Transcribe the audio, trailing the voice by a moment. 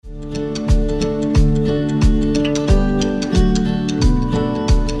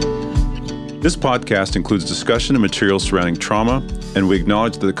This podcast includes discussion and materials surrounding trauma, and we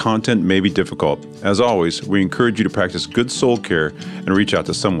acknowledge that the content may be difficult. As always, we encourage you to practice good soul care and reach out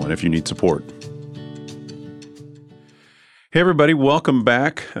to someone if you need support. Hey, everybody, welcome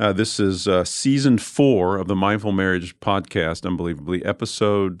back. This is Season 4 of the Mindful Marriage Podcast, unbelievably,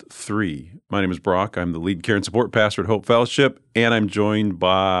 Episode 3. My name is Brock. I'm the lead care and support pastor at Hope Fellowship, and I'm joined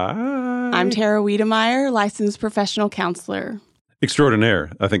by... I'm Tara Wiedemeyer, licensed professional counselor.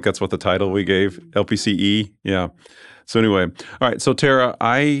 Extraordinaire. I think that's what the title we gave, LPCE. Yeah. So anyway, all right. So Tara,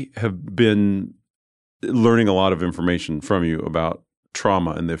 I have been learning a lot of information from you about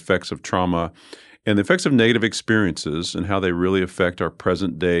trauma and the effects of trauma and the effects of negative experiences and how they really affect our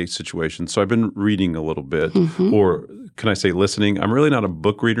present day situation. So I've been reading a little bit, or can I say listening? I'm really not a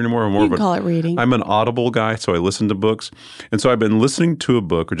book reader anymore. I'm more of call it reading. I'm an Audible guy, so I listen to books. And so I've been listening to a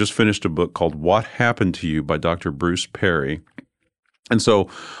book, or just finished a book called What Happened to You by Dr. Bruce Perry. And so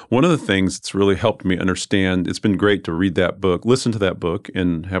one of the things that's really helped me understand, it's been great to read that book, listen to that book,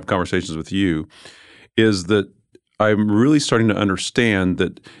 and have conversations with you, is that I'm really starting to understand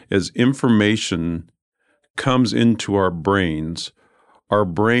that as information comes into our brains, our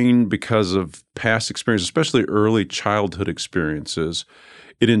brain, because of past experience, especially early childhood experiences,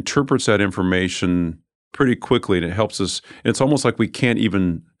 it interprets that information pretty quickly, and it helps us. It's almost like we can't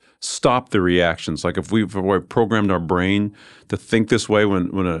even stop the reactions. Like if we've programmed our brain to think this way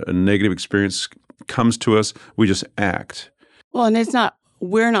when a negative experience comes to us, we just act. Well, and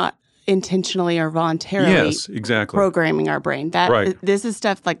we're not intentionally or voluntarily programming our brain. This is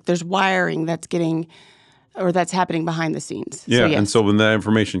stuff like there's wiring that's happening behind the scenes. Yeah, so, yes. And so when that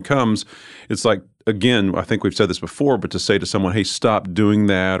information comes, it's like, again, I think we've said this before, but to say to someone, hey, stop doing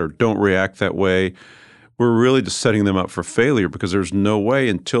that or don't react that way, we're really just setting them up for failure, because there's no way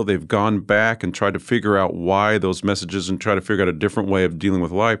until they've gone back and tried to figure out why those messages and try to figure out a different way of dealing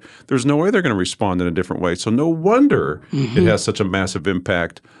with life, there's no way they're going to respond in a different way. So no wonder it has such a massive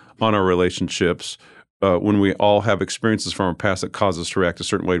impact on our relationships when we all have experiences from our past that cause us to react a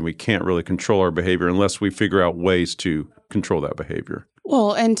certain way, and we can't really control our behavior unless we figure out ways to control that behavior.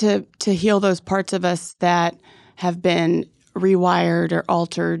 Well, and to heal those parts of us that have been rewired or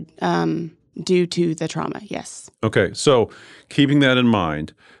altered due to the trauma, yes. Okay, so keeping that in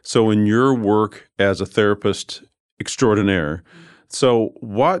mind, so in your work as a therapist extraordinaire, so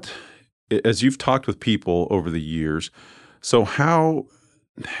what, as you've talked with people over the years, so how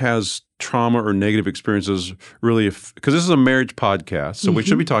has trauma or negative experiences really, because this is a marriage podcast, so we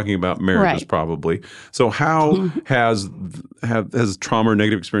should be talking about marriages probably. So how has trauma or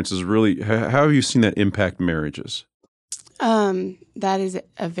negative experiences really, how have you seen that impact marriages? That is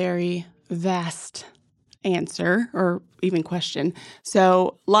a very vast answer or even question.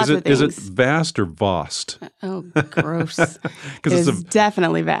 So lots of things. Is it vast or vast? Oh, gross. It's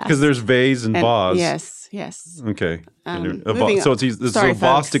definitely vast. Because there's vase and vase. Yes. Okay. So it's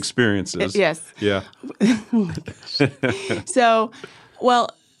vast experiences. Yes. Yeah. So,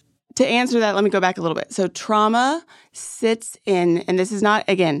 well, to answer that, let me go back a little bit. So trauma sits in, and this is not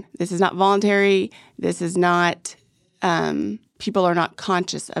voluntary. This is not, people are not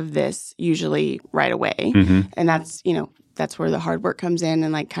conscious of this usually right away. And that's where the hard work comes in,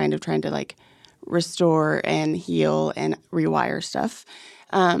 and like kind of trying to like restore and heal and rewire stuff.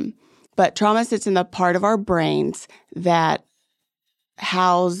 But trauma sits in the part of our brains that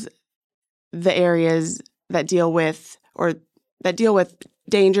house the areas that deal with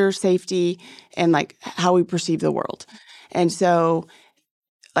danger, safety, and like how we perceive the world. And so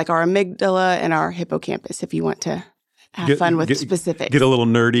like our amygdala and our hippocampus, if you want to have fun with specifics. Get a little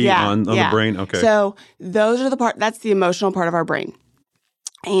nerdy on the brain. Okay. So those are that's the emotional part of our brain.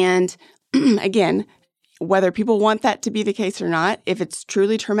 And again, whether people want that to be the case or not, if it's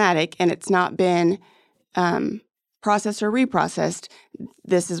truly traumatic and it's not been processed or reprocessed,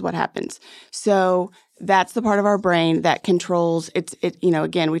 this is what happens. So that's the part of our brain that controls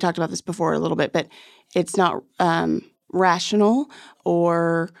again, we talked about this before a little bit, but it's not rational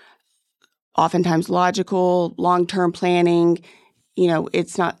or oftentimes logical, long-term planning.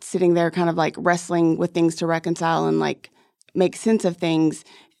 It's not sitting there kind of like wrestling with things to reconcile and like make sense of things.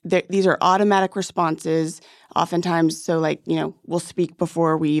 These are automatic responses oftentimes. So like, we'll speak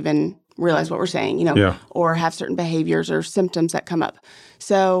before we even realize what we're saying, or have certain behaviors or symptoms that come up.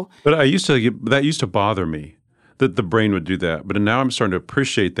 So, but that used to bother me that the brain would do that. But now I'm starting to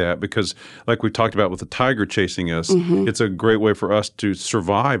appreciate that, because like we talked about with the tiger chasing us, it's a great way for us to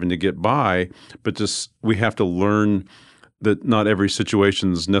survive and to get by. But just we have to learn that not every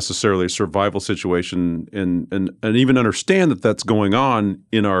situation is necessarily a survival situation, and even understand that that's going on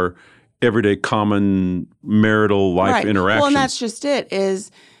in our everyday common marital life interactions. Well, and that's just it,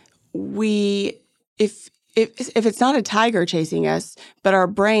 is if it's not a tiger chasing us, but our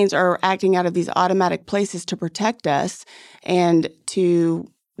brains are acting out of these automatic places to protect us and to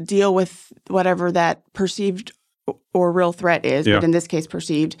deal with whatever that perceived or real threat is, but in this case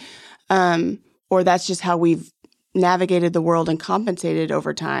perceived, or that's just how we've navigated the world and compensated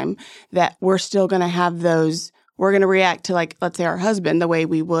over time, that we're still going to have those, we're going to react to, like, let's say our husband the way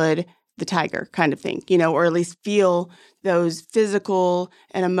we would the tiger kind of thing, or at least feel those physical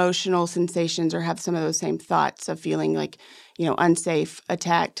and emotional sensations or have some of those same thoughts of feeling like, unsafe,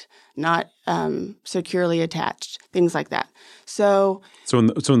 attacked, not securely attached, things like that. So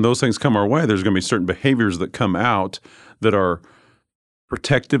when those things come our way, there's going to be certain behaviors that come out that are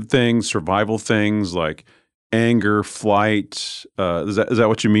protective things, survival things like anger, flight. Is that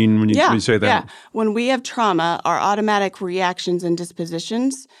what you mean when you say that? Yeah. When we have trauma, our automatic reactions and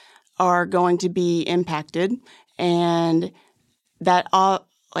dispositions are going to be impacted, and that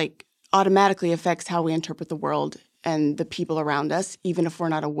automatically affects how we interpret the world and the people around us, even if we're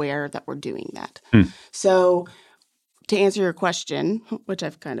not aware that we're doing that. So to answer your question, which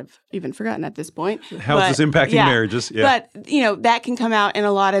I've kind of even forgotten at this point. How is this impacting marriages? Yeah. But, that can come out in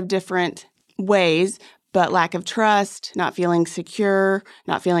a lot of different ways, but lack of trust, not feeling secure,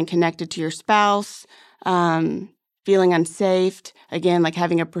 not feeling connected to your spouse, feeling unsafe, again, like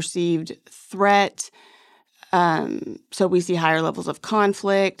having a perceived threat. So we see higher levels of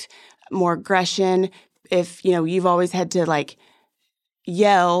conflict, more aggression. If, you've always had to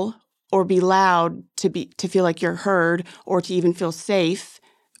yell or be loud to feel like you're heard or to even feel safe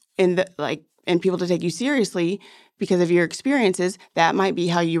and people to take you seriously because of your experiences, that might be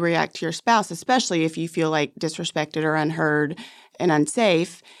how you react to your spouse, especially if you feel like disrespected or unheard and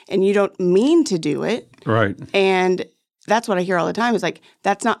unsafe and you don't mean to do it. Right. And that's what I hear all the time is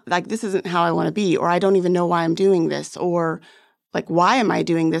that's not this isn't how I want to be, or I don't even know why I'm doing this, or why am I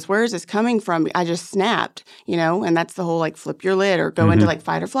doing this? Where is this coming from? I just snapped, and that's the whole flip your lid or go into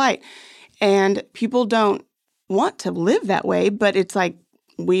fight or flight. And people don't want to live that way, but it's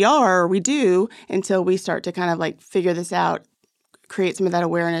we do until we start to kind of figure this out, create some of that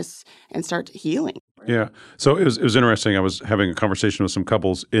awareness and start healing. Yeah. So it was interesting. I was having a conversation with some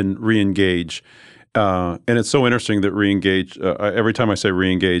couples in Reengage. And it's so interesting that Reengage, every time I say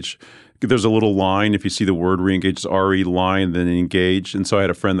Reengage, there's a little line. If you see the word Reengage, it's R-E line, then engage. And so I had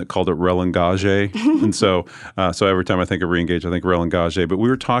a friend that called it Relengage. And so every time I think of Reengage, I think Relengage. But we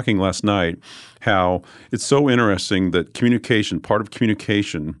were talking last night how it's so interesting that part of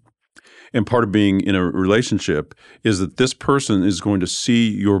communication and part of being in a relationship is that this person is going to see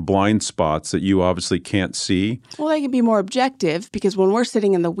your blind spots that you obviously can't see. Well, they can be more objective because when we're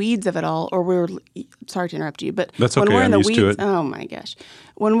sitting in the weeds of it all, or sorry to interrupt you, but that's when okay. we're in I'm the used weeds, to it. Oh my gosh,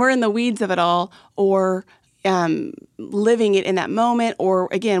 when we're in the weeds of it all, or living it in that moment, or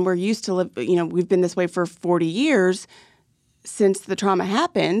again, we're used to live. We've been this way for 40 years since the trauma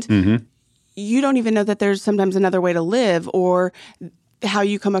happened. Mm-hmm. You don't even know that there's sometimes another way to live, or how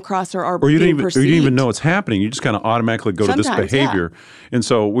you come across or you being don't perceived. even know it's happening. You just kind of automatically go Sometimes, to this behavior. Yeah. And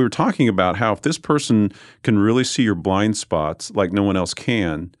so we were talking about how if this person can really see your blind spots like no one else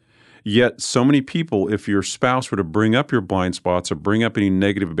can, yet so many people, if your spouse were to bring up your blind spots or bring up any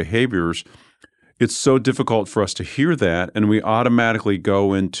negative behaviors, it's so difficult for us to hear that, and we automatically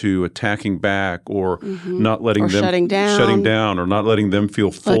go into attacking back or not letting them shutting down, or not letting them feel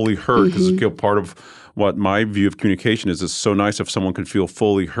fully heard. Because part of what my view of communication is, it's so nice if someone could feel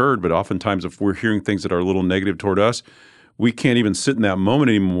fully heard, but oftentimes if we're hearing things that are a little negative toward us, we can't even sit in that moment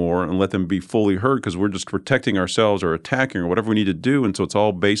anymore and let them be fully heard because we're just protecting ourselves or attacking or whatever we need to do. And so it's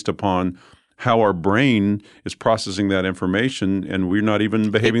all based upon how our brain is processing that information, and we're not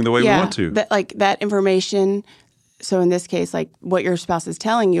even behaving the way we want to. That information, so in this case, what your spouse is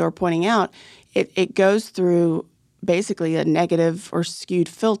telling you or pointing out, it goes through basically a negative or skewed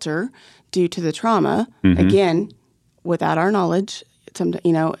filter due to the trauma, again, without our knowledge, and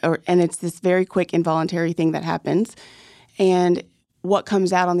it's this very quick involuntary thing that happens. And what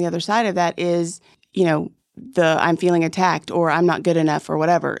comes out on the other side of that is, I'm feeling attacked or I'm not good enough or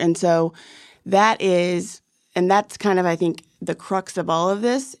whatever. And so that's kind of, I think, the crux of all of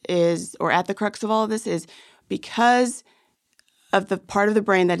this is because of the part of the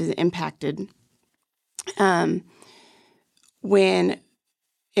brain that is impacted. When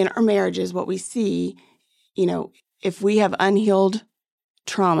in our marriages, what we see, if we have unhealed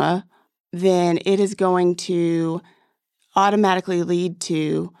trauma, then it is going to automatically lead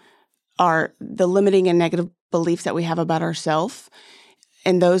to the limiting and negative beliefs that we have about ourselves.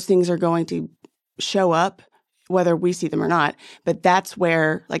 And those things are going to show up whether we see them or not. But that's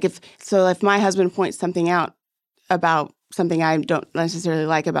where, if my husband points something out about something I don't necessarily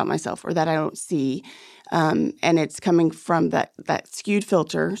like about myself or that I don't see, and it's coming from that skewed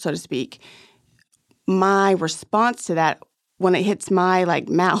filter, so to speak, my response to that, when it hits my like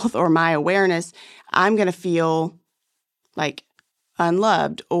mouth or my awareness, I'm going to feel like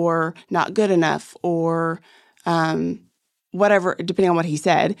unloved or not good enough or whatever, depending on what he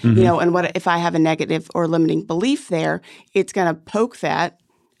said, and what if I have a negative or limiting belief there, it's going to poke that,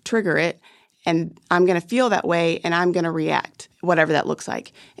 trigger it, and I'm going to feel that way and I'm going to react, whatever that looks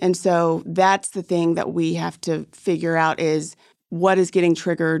like. And so that's the thing that we have to figure out is what is getting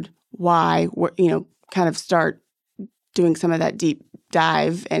triggered, why, kind of start doing some of that deep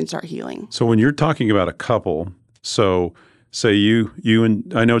dive and start healing. So when you're talking about a couple, so say you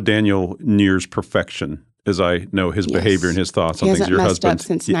and I know Daniel nears perfection, as I know his behavior and his thoughts on things. Your husband messed up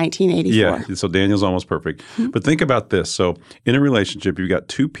since 1984. Yeah, so Daniel's almost perfect. But think about this. So in a relationship, you've got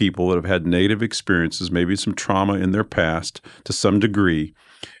two people that have had negative experiences, maybe some trauma in their past to some degree.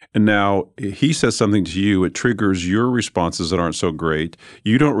 And now he says something to you, it triggers your responses that aren't so great.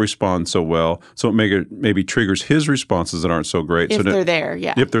 You don't respond so well, so it maybe triggers his responses that aren't so great. If they're there,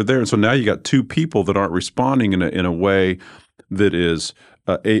 yeah. If they're there. And so now you got two people that aren't responding in a way that is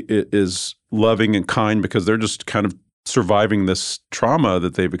loving and kind because they're just kind of surviving this trauma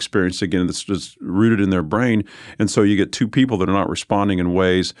that they've experienced again that's just rooted in their brain. And so you get two people that are not responding in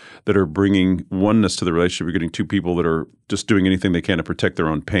ways that are bringing oneness to the relationship. You're getting two people that are just doing anything they can to protect their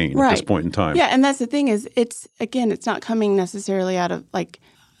own pain at this point in time. Yeah, and that's the thing is it's not coming necessarily out of like,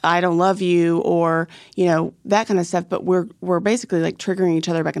 I don't love you or, that kind of stuff, but we're basically like triggering each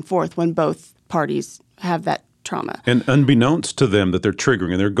other back and forth when both parties have that trauma. And unbeknownst to them that they're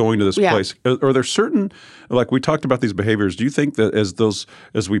triggering and they're going to this place. Are there certain, like we talked about these behaviors, do you think that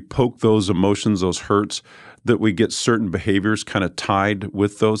as we poke those emotions, those hurts, that we get certain behaviors kind of tied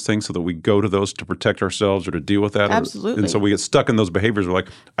with those things so that we go to those to protect ourselves or to deal with that? Absolutely. And so we get stuck in those behaviors. We're like,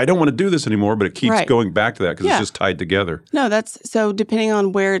 I don't want to do this anymore, but it keeps going back to that because it's just tied together. No, that's so depending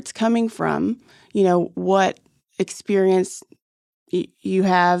on where it's coming from, what experience you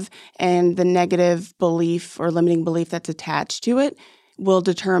have and the negative belief or limiting belief that's attached to it will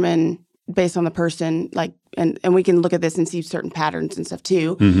determine based on the person, like, and we can look at this and see certain patterns and stuff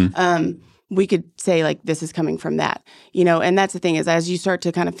too. We could say like, this is coming from that, and that's the thing is as you start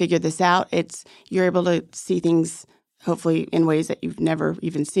to kind of figure this out, you're able to see things hopefully in ways that you've never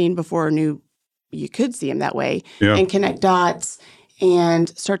even seen before or knew you could see them that way and connect dots and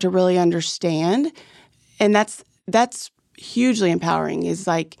start to really understand. And that's hugely empowering is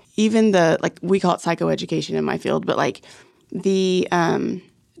like even we call it psychoeducation in my field, but like the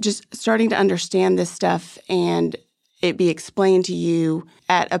just starting to understand this stuff and it be explained to you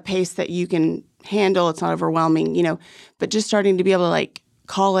at a pace that you can handle. It's not overwhelming, but just starting to be able to like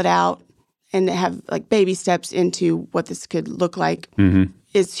call it out and have like baby steps into what this could look like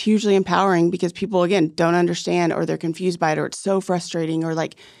is hugely empowering because people, again, don't understand or they're confused by it or it's so frustrating or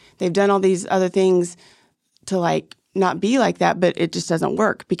like they've done all these other things to like not be like that, but it just doesn't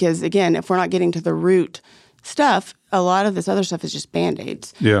work because, again, if we're not getting to the root stuff, a lot of this other stuff is just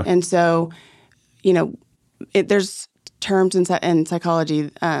Band-Aids. Yeah. And so, there's terms in psychology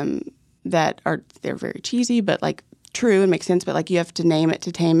that they're very cheesy, but like true and make sense, but like you have to name it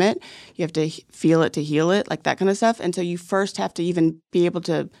to tame it. You have to feel it to heal it, like that kind of stuff. And so you first have to even be able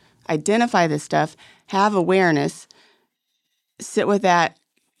to identify this stuff, have awareness, sit with that,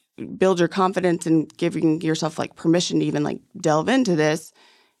 build your confidence and giving yourself like permission to even like delve into this.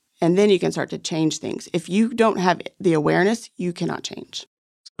 And then you can start to change things. If you don't have the awareness, you cannot change.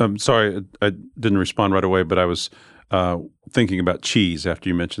 Sorry, I didn't respond right away, but I was thinking about cheese after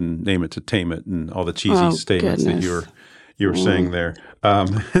you mentioned name it to tame it and all the cheesy statements that you were saying there.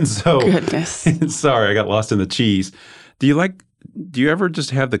 And so, sorry, I got lost in the cheese. Do you ever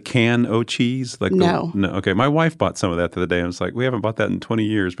just have the can cheese? No. Okay. My wife bought some of that the other day. I was like, we haven't bought that in 20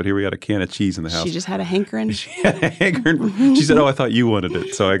 years, but here we got a can of cheese in the house. She just had a hankering? She had a hankering. She said, I thought you wanted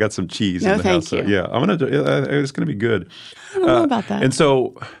it. So I got some cheese in the house. Thank So you. yeah, it's going to be good. I don't know about that. And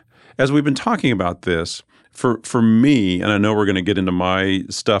so as we've been talking about this, for me, and I know we're going to get into my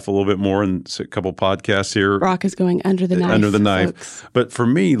stuff a little bit more in a couple podcasts here. Brock is going under the knife. Folks. But for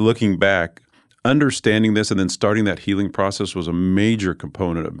me, looking back, understanding this and then starting that healing process was a major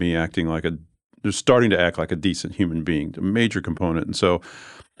component of me just starting to act like a decent human being, a major component. And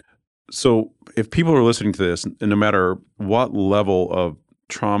so if people are listening to this, and no matter what level of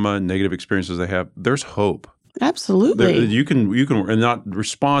trauma and negative experiences they have, there's hope. Absolutely. You can and not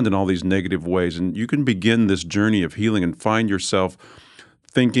respond in all these negative ways, and you can begin this journey of healing and find yourself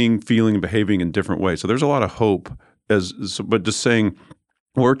thinking, feeling, and behaving in different ways. So there's a lot of hope but just saying,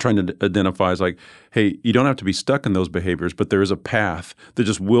 we're trying to identify is like, hey, you don't have to be stuck in those behaviors, but there is a path that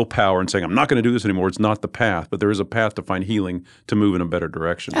just willpower and saying, I'm not going to do this anymore. It's not the path, but there is a path to find healing to move in a better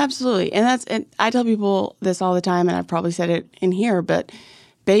direction. Absolutely. And I tell people this all the time, and I've probably said it in here, but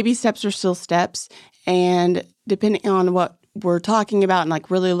baby steps are still steps. And depending on what we're talking about and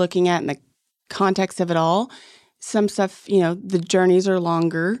like really looking at in the context of it all, some stuff, the journeys are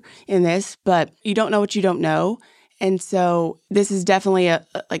longer in this, but you don't know what you don't know. And so this is definitely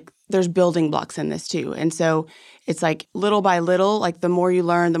there's building blocks in this too. And so it's like little by little, like the more you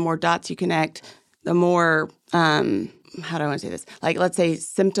learn, the more dots you connect, the more, how do I want to say this? Like, let's say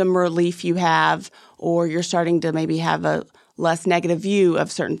symptom relief you have, or you're starting to maybe have a less negative view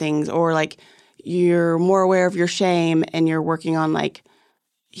of certain things, or like you're more aware of your shame and you're working on like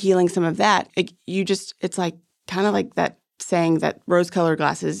healing some of that. It's like kind of like that saying that rose-colored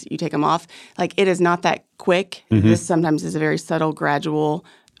glasses, you take them off. Like, it is not that quick. Mm-hmm. This sometimes is a very subtle, gradual,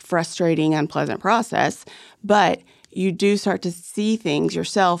 frustrating, unpleasant process. But you do start to see things,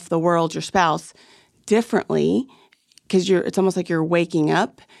 yourself, the world, your spouse, differently because it's almost like you're waking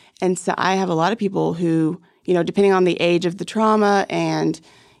up. And so I have a lot of people who, depending on the age of the trauma and,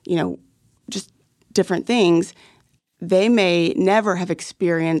 just different things, they may never have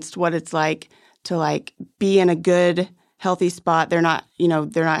experienced what it's like to like be in a good, healthy spot. They're not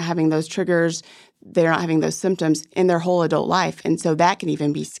having those triggers. They're not having those symptoms in their whole adult life. And so that can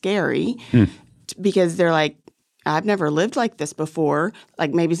even be scary because they're like, I've never lived like this before,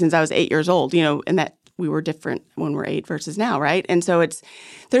 like maybe since I was 8 years old, and that we were different when we're 8 versus now, right? And so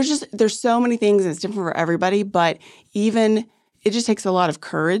there's so many things, and it's different for everybody, but even it just takes a lot of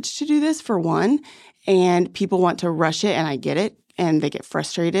courage to do this, for one, and people want to rush it, and I get it. And they get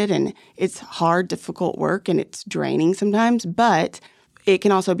frustrated, and it's hard, difficult work, and it's draining sometimes. But it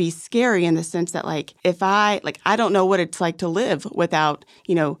can also be scary in the sense that, like, if I don't know what it's like to live without,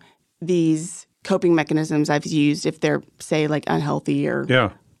 these coping mechanisms I've used, if they're, say, like unhealthy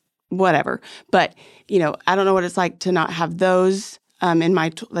or whatever. But, I don't know what it's like to not have those in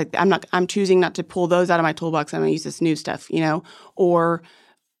my, I'm choosing not to pull those out of my toolbox. I'm going to use this new stuff, or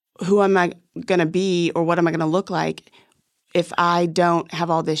who am I going to be, or what am I going to look like if I don't have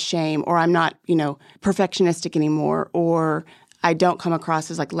all this shame, or I'm not, perfectionistic anymore, or I don't come across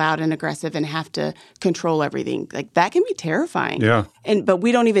as like loud and aggressive and have to control everything. Like, that can be terrifying. Yeah. But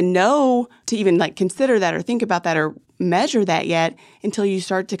we don't even know to even like consider that or think about that or measure that yet until you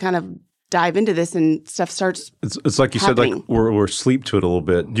start to kind of dive into this and stuff starts It's like you happening. said, like we're asleep to it a little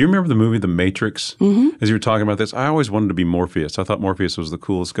bit. Do you remember the movie The Matrix? As you were talking about this, I always wanted to be Morpheus. I thought Morpheus was the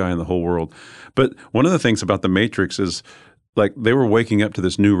coolest guy in the whole world. But one of the things about The Matrix is, like, they were waking up to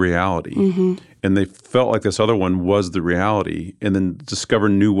this new reality, and they felt like this other one was the reality, and then discover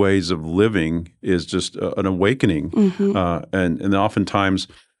new ways of living is just an awakening. And oftentimes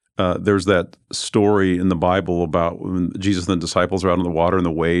there's that story in the Bible about when Jesus and the disciples are out on the water and the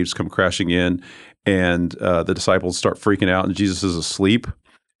waves come crashing in, and the disciples start freaking out, and Jesus is asleep.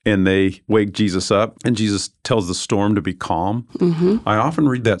 And they wake Jesus up, and Jesus tells the storm to be calm. I often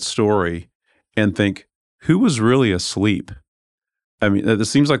read that story and think, who was really asleep? I mean, it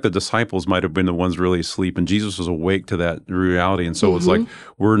seems like the disciples might have been the ones really asleep, and Jesus was awake to that reality. And so it's like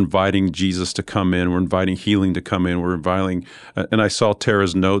we're inviting Jesus to come in. We're inviting healing to come in. We're inviting and I saw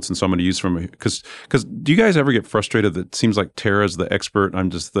Tara's notes, and so I'm going to use from – because do you guys ever get frustrated that it seems like Tara's the expert?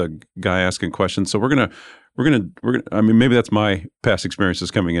 I'm just the guy asking questions. So we're going to I mean, maybe that's my past experiences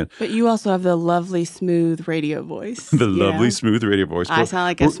coming in. But you also have the lovely, smooth radio voice. The lovely, smooth radio voice. I sound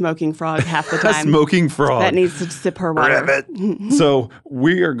like a smoking frog half the time. A smoking frog. That needs to sip her water. So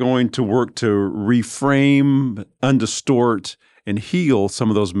we are going to work to reframe, undistort, and heal some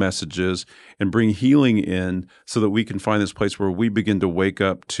of those messages and bring healing in so that we can find this place where we begin to wake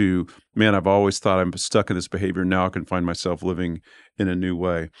up to, man, I've always thought I'm stuck in this behavior. Now I can find myself living in a new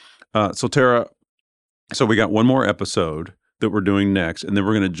way. So Tara, so we got one more episode that we're doing next, and then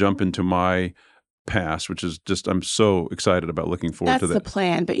we're going to jump into my past, which is just, I'm so excited about looking forward to that. That's the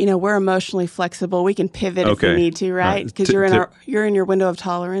plan. But, we're emotionally flexible. We can pivot if we need to, right? Because you're in your window of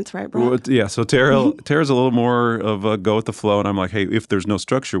tolerance, right, Brock? Well, yeah. So Tara's a little more of a go with the flow, and I'm like, hey, if there's no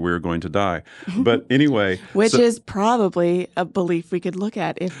structure, we're going to die. But anyway. Which is probably a belief we could look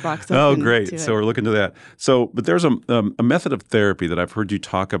at if Brock's open Oh, great. to it. So we're looking to that. So, but there's a method of therapy that I've heard you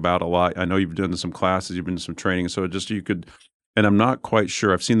talk about a lot. I know you've done some classes, you've been to some training, so just you could – and I'm not quite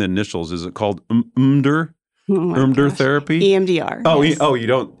sure. I've seen the initials. Is it called EMDR? EMDR therapy? EMDR. Oh, yes.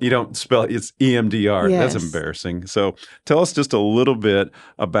 You don't spell it. It's EMDR. Yes. That's embarrassing. So tell us just a little bit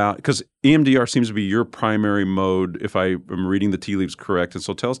about, because EMDR seems to be your primary mode, if I am reading the tea leaves correct. And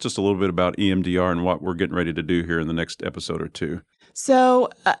so tell us just a little bit about EMDR and what we're getting ready to do here in the next episode or two. So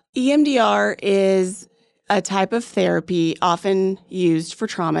EMDR is a type of therapy often used for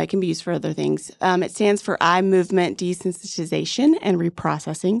trauma. It can be used for other things. It stands for eye movement desensitization and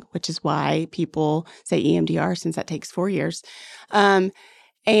reprocessing, which is why people say EMDR, since that takes 4 years. And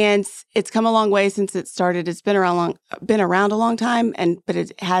it's come a long way since it started. It's been around a long time, but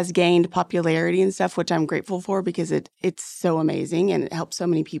it has gained popularity and stuff, which I'm grateful for because it's so amazing and it helps so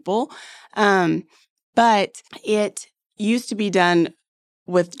many people. But it used to be done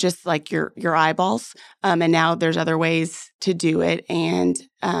with just like your eyeballs, and now there's other ways to do it. And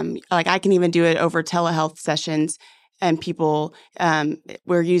like I can even do it over telehealth sessions. And people,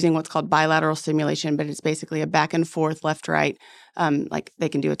 we're using what's called bilateral stimulation, but it's basically a back and forth, left, right. Like they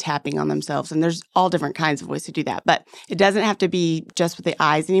can do a tapping on themselves. And there's all different kinds of ways to do that. But it doesn't have to be just with the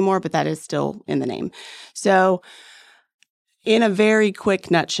eyes anymore, but that is still in the name. So in a very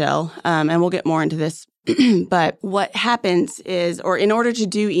quick nutshell, and we'll get more into this, but what happens is, or in order to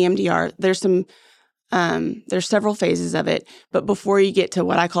do EMDR, there's several phases of it. But before you get to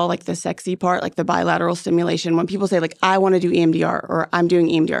what I call like the sexy part, like the bilateral stimulation, when people say like, I want to do EMDR or I'm doing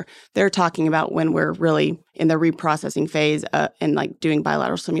EMDR, they're talking about when we're really in the reprocessing phase and like doing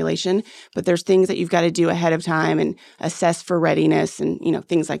bilateral stimulation. But there's things that you've got to do ahead of time and assess for readiness and,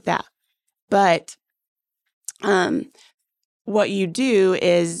 things like that. But what you do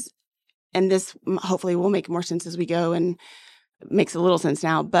is, and this hopefully will make more sense as we go and makes a little sense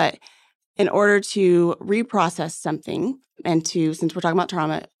now, but in order to reprocess something and to, since we're talking about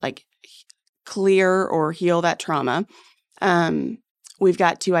trauma, like clear or heal that trauma, we've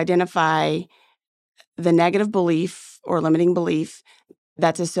got to identify the negative belief or limiting belief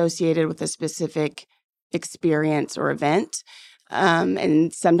that's associated with a specific experience or event.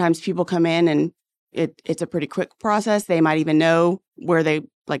 And sometimes people come in and it's a pretty quick process. They might even know where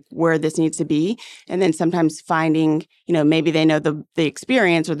this needs to be. And then sometimes finding, maybe they know the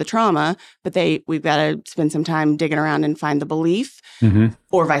experience or the trauma, but we've got to spend some time digging around and find the belief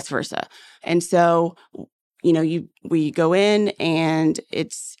or vice versa. And so, we go in and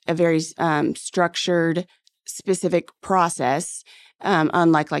it's a very structured, specific process,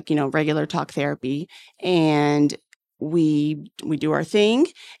 unlike regular talk therapy. And we do our thing.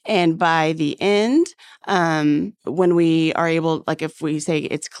 And by the end, when we are able, like if we say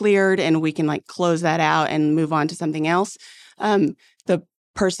it's cleared and we can like close that out and move on to something else, the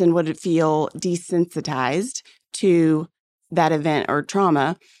person would feel desensitized to that event or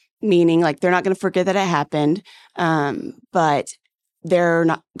trauma, meaning like they're not going to forget that it happened, but they're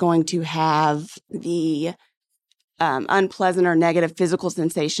not going to have the unpleasant or negative physical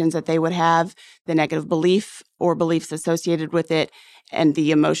sensations that they would have, the negative belief or beliefs associated with it, and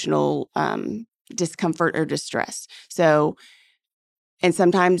the emotional discomfort or distress. So, and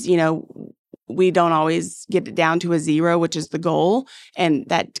sometimes, we don't always get it down to a 0, which is the goal. And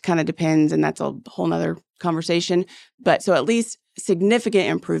that kind of depends, and that's a whole nother conversation. But so at least significant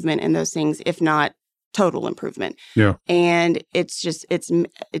improvement in those things, if not total improvement. Yeah. And it's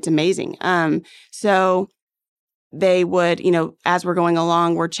amazing. So they would, as we're going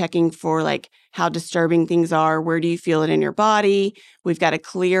along, we're checking for like how disturbing things are. Where do you feel it in your body? We've got to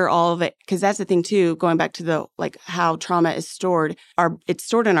clear all of it. Because that's the thing too, going back to the like how trauma is stored. It's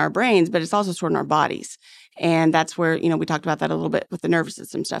stored in our brains, but it's also stored in our bodies. And that's where, we talked about that a little bit with the nervous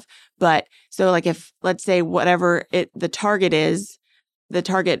system stuff. But so like if, let's say whatever the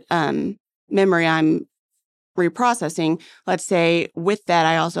target memory I'm reprocessing, let's say with that,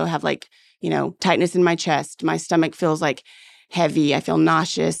 I also have like, tightness in my chest. My stomach feels like heavy. I feel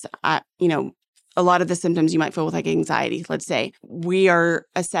nauseous. A lot of the symptoms you might feel with like anxiety, let's say. We are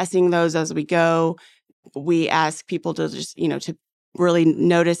assessing those as we go. We ask people to just, to really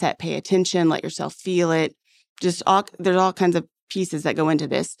notice that, pay attention, let yourself feel it. There's all kinds of pieces that go into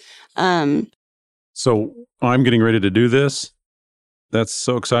this. So I'm getting ready to do this. That's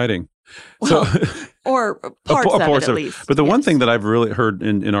so exciting. Well, or parts of it at least. But the one thing that I've really heard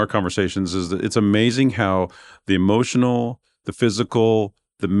in our conversations is that it's amazing how the emotional, the physical,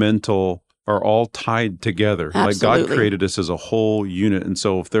 the mental are all tied together. Absolutely. Like God created us as a whole unit. And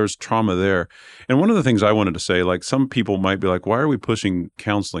so if there's trauma there, and one of the things I wanted to say, like some people might be like, why are we pushing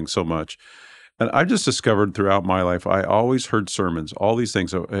counseling so much? And I just discovered throughout my life, I always heard sermons, all these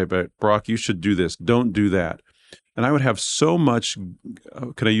things. Hey, but Brock, you should do this. Don't do that. And I would have so much,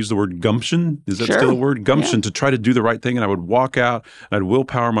 can I use the word gumption? Is that Sure. still a word? Gumption, Yeah. to try to do the right thing. And I would walk out and I'd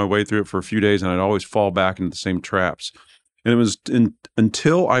willpower my way through it for a few days and I'd always fall back into the same traps. And it was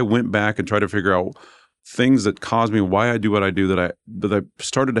until I went back and tried to figure out things that caused me why I do what I do that I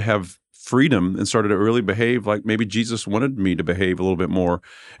started to have freedom and started to really behave like maybe Jesus wanted me to behave a little bit more.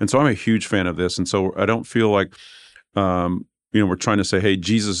 And so I'm a huge fan of this. And so I don't feel like we're trying to say, hey,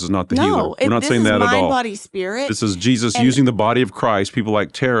 Jesus is not the healer. We're not saying that at all. This is mind, body, spirit. This is Jesus using the body of Christ, people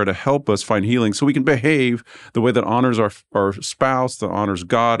like Tara, to help us find healing so we can behave the way that honors our spouse, that honors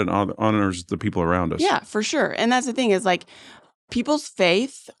God, and honors the people around us. Yeah, for sure. And that's the thing is like people's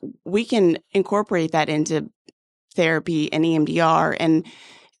faith, we can incorporate that into therapy and EMDR. And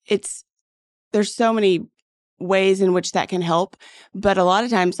there's so many ways in which that can help. But a lot of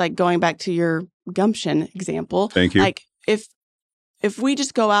times, like going back to your gumption example, thank you. Like if we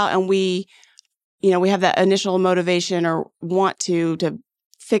just go out and we have that initial motivation or want to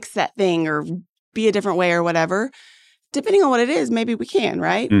fix that thing or be a different way or whatever, depending on what it is, maybe we can,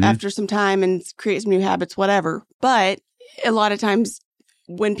 right? Mm-hmm. After some time and create some new habits, whatever. But a lot of times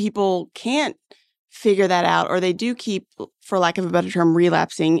when people can't figure that out, or they do keep, for lack of a better term,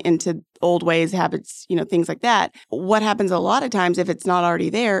 relapsing into old ways, habits, things like that, what happens a lot of times, if it's not already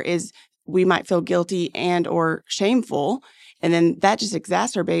there, is we might feel guilty and or shameful. And then that just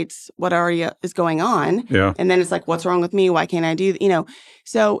exacerbates what already is going on. Yeah. And then it's like, what's wrong with me? Why can't I do,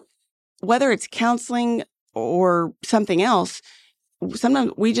 So whether it's counseling or something else,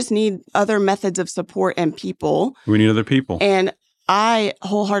 sometimes we just need other methods of support and people. We need other people. And I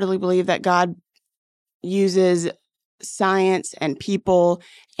wholeheartedly believe that God uses science and people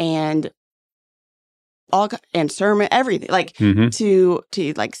and sermon, everything, like to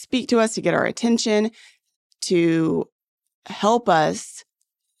like speak to us, to get our attention, to help us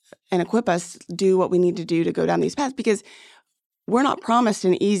and equip us do what we need to do to go down these paths, because we're not promised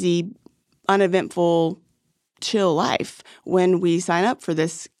an easy, uneventful, chill life when we sign up for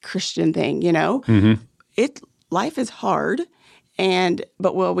this Christian thing, Life is hard,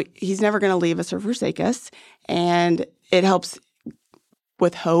 but he's never going to leave us or forsake us. And it helps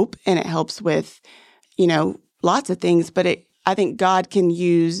with hope, and it helps with, lots of things. But I think God can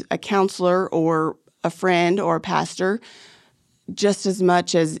use a counselor or a friend or a pastor just as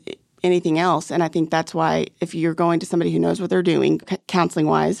much as anything else. And I think that's why if you're going to somebody who knows what they're doing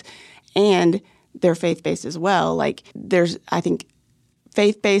counseling-wise, and they're faith-based as well, like there's, I think,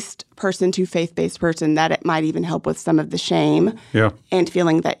 faith-based person to faith-based person, that it might even help with some of the shame and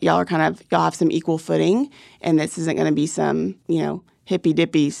feeling that y'all have some equal footing, and this isn't going to be some,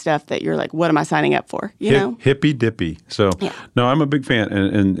 hippy-dippy stuff that you're like, what am I signing up for? Hippy-dippy. So, no, I'm a big fan.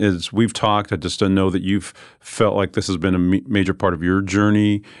 And as we've talked, I just know that you've felt like this has been a major part of your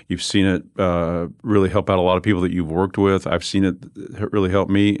journey. You've seen it really help out a lot of people that you've worked with. I've seen it really help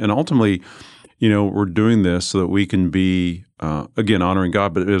me. And ultimately, we're doing this so that we can be, again, honoring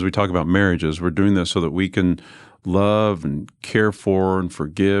God. But as we talk about marriages, we're doing this so that we can love and care for and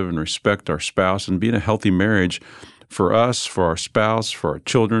forgive and respect our spouse and be in a healthy marriage for us, for our spouse, for our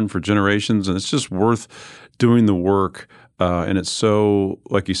children, for generations. And it's just worth doing the work. And it's so,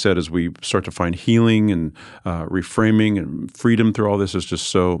 like you said, as we start to find healing and reframing and freedom through all this, is just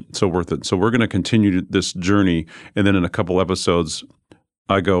so worth it. So we're going to continue this journey. And then in a couple episodes,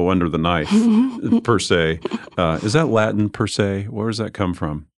 I go under the knife, per se. Is that Latin, per se? Where does that come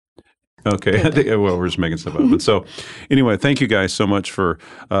from? Okay. Well, we're just making stuff up. But so anyway, thank you guys so much for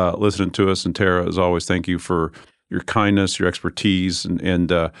listening to us. And Tara, as always, thank you for your kindness, your expertise,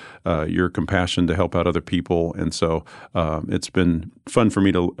 and your compassion to help out other people. And so it's been fun for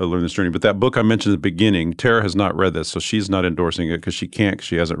me to learn this journey. But that book I mentioned at the beginning, Tara has not read this, so she's not endorsing it because she can't, because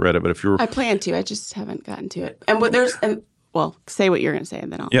she hasn't read it. But if you're... I plan to. I just haven't gotten to it. And well, say what you're going to say,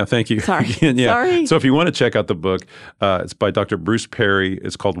 and then I'll... Yeah, thank you. Sorry. Sorry. So if you want to check out the book, it's by Dr. Bruce Perry.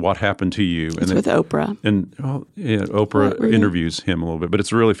 It's called What Happened to You. It's with Oprah. And Oprah interviews him a little bit, but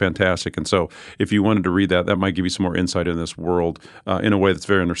it's really fantastic. And so if you wanted to read that might give you some more insight in this world in a way that's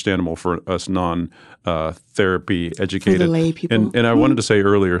very understandable for us non-therapy educated. For the lay people. And I wanted to say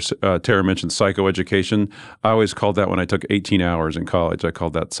earlier, Tara mentioned psychoeducation. I always called that when I took 18 hours in college, I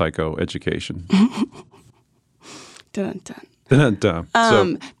called that psychoeducation. Dun, dun. Dun,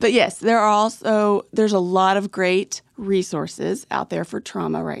 dun. But yes, there's a lot of great resources out there for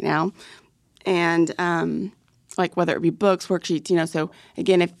trauma right now. And like whether it be books, worksheets, so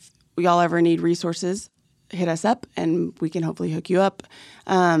again, if y'all ever need resources, hit us up and we can hopefully hook you up.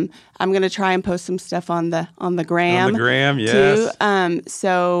 I'm going to try and post some stuff on the gram. On the gram, yes. Too.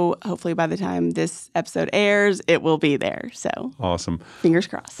 So hopefully by the time this episode airs, it will be there. So awesome. Fingers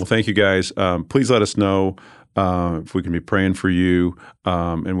crossed. Well, thank you guys. Please let us know if we can be praying for you,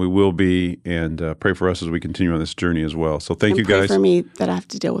 and we will be, and pray for us as we continue on this journey as well. So thank you guys. Pray for me that I have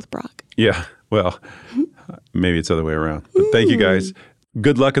to deal with Brock. Yeah, well, maybe it's the other way around. But thank you guys.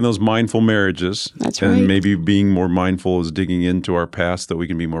 Good luck in those mindful marriages. That's right. And maybe being more mindful is digging into our past, that we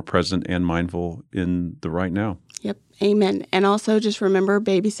can be more present and mindful in the right now. Yep. Amen. And also just remember,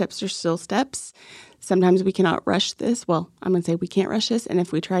 baby steps are still steps. sometimes we cannot rush this. Well, I'm going to say we can't rush this. And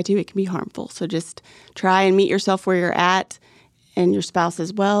if we try to, it can be harmful. So just try and meet yourself where you're at and your spouse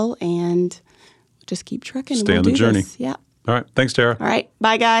as well. And just keep trucking. Stay on the journey. This. Yeah. All right. Thanks, Tara. All right.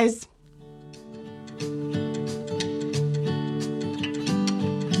 Bye, guys.